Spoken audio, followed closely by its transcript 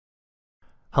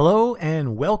Hello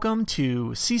and welcome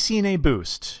to CCNA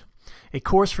Boost, a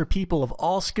course for people of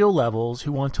all skill levels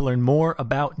who want to learn more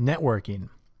about networking.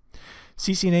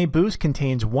 CCNA Boost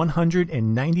contains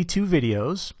 192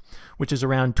 videos, which is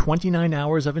around 29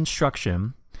 hours of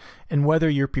instruction, and whether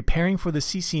you're preparing for the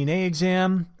CCNA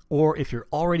exam or if you're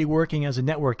already working as a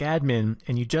network admin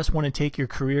and you just want to take your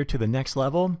career to the next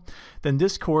level, then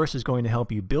this course is going to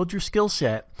help you build your skill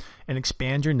set and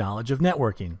expand your knowledge of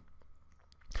networking.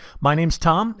 My name's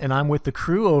Tom, and I'm with the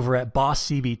crew over at Boss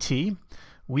CBT.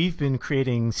 We've been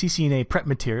creating CCNA prep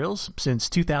materials since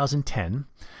 2010,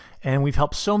 and we've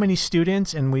helped so many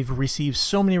students, and we've received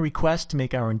so many requests to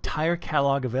make our entire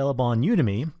catalog available on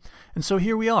Udemy, and so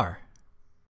here we are.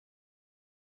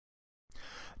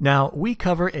 Now, we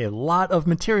cover a lot of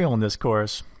material in this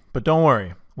course, but don't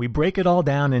worry, we break it all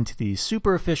down into these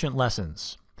super efficient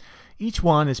lessons. Each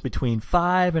one is between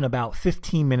 5 and about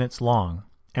 15 minutes long,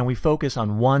 and we focus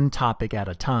on one topic at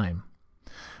a time.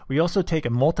 We also take a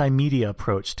multimedia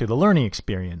approach to the learning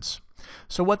experience.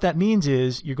 So what that means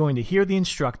is you're going to hear the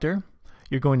instructor,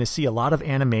 you're going to see a lot of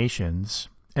animations,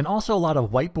 and also a lot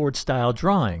of whiteboard-style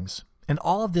drawings. And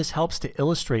all of this helps to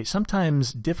illustrate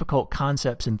sometimes difficult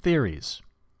concepts and theories.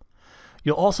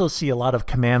 You'll also see a lot of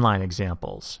command line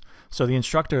examples. So the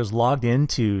instructor is logged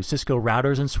into Cisco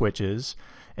routers and switches,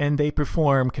 and they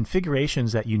perform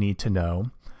configurations that you need to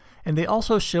know. And they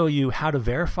also show you how to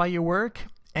verify your work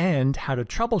and how to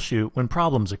troubleshoot when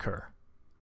problems occur.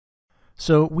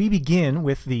 So we begin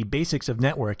with the basics of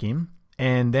networking,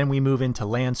 and then we move into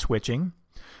LAN switching.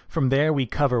 From there we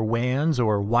cover WANs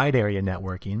or wide area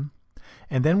networking.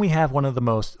 And then we have one of the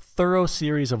most thorough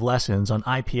series of lessons on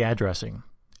IP addressing.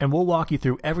 And we'll walk you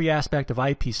through every aspect of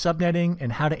IP subnetting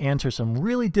and how to answer some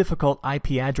really difficult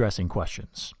IP addressing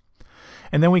questions.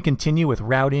 And then we continue with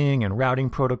routing and routing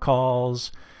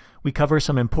protocols. We cover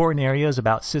some important areas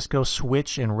about Cisco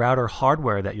switch and router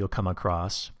hardware that you'll come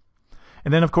across.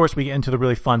 And then, of course, we get into the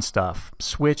really fun stuff,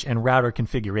 switch and router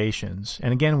configurations.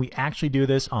 And again, we actually do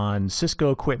this on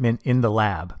Cisco equipment in the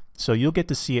lab. So you'll get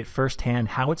to see it firsthand,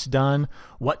 how it's done,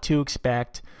 what to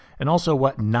expect, and also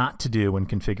what not to do when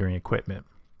configuring equipment.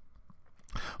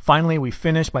 Finally, we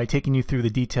finish by taking you through the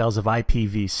details of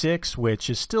IPv6, which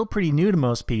is still pretty new to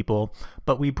most people,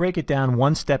 but we break it down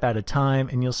one step at a time,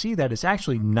 and you'll see that it's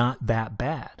actually not that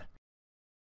bad.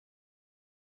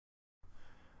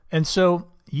 And so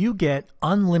you get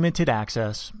unlimited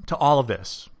access to all of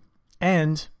this,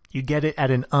 and you get it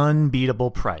at an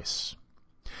unbeatable price.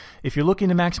 If you're looking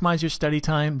to maximize your study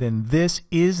time, then this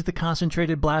is the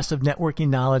concentrated blast of networking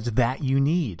knowledge that you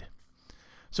need.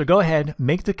 So go ahead,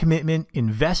 make the commitment,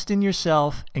 invest in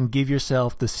yourself, and give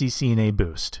yourself the CCNA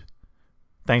boost.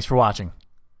 Thanks for watching.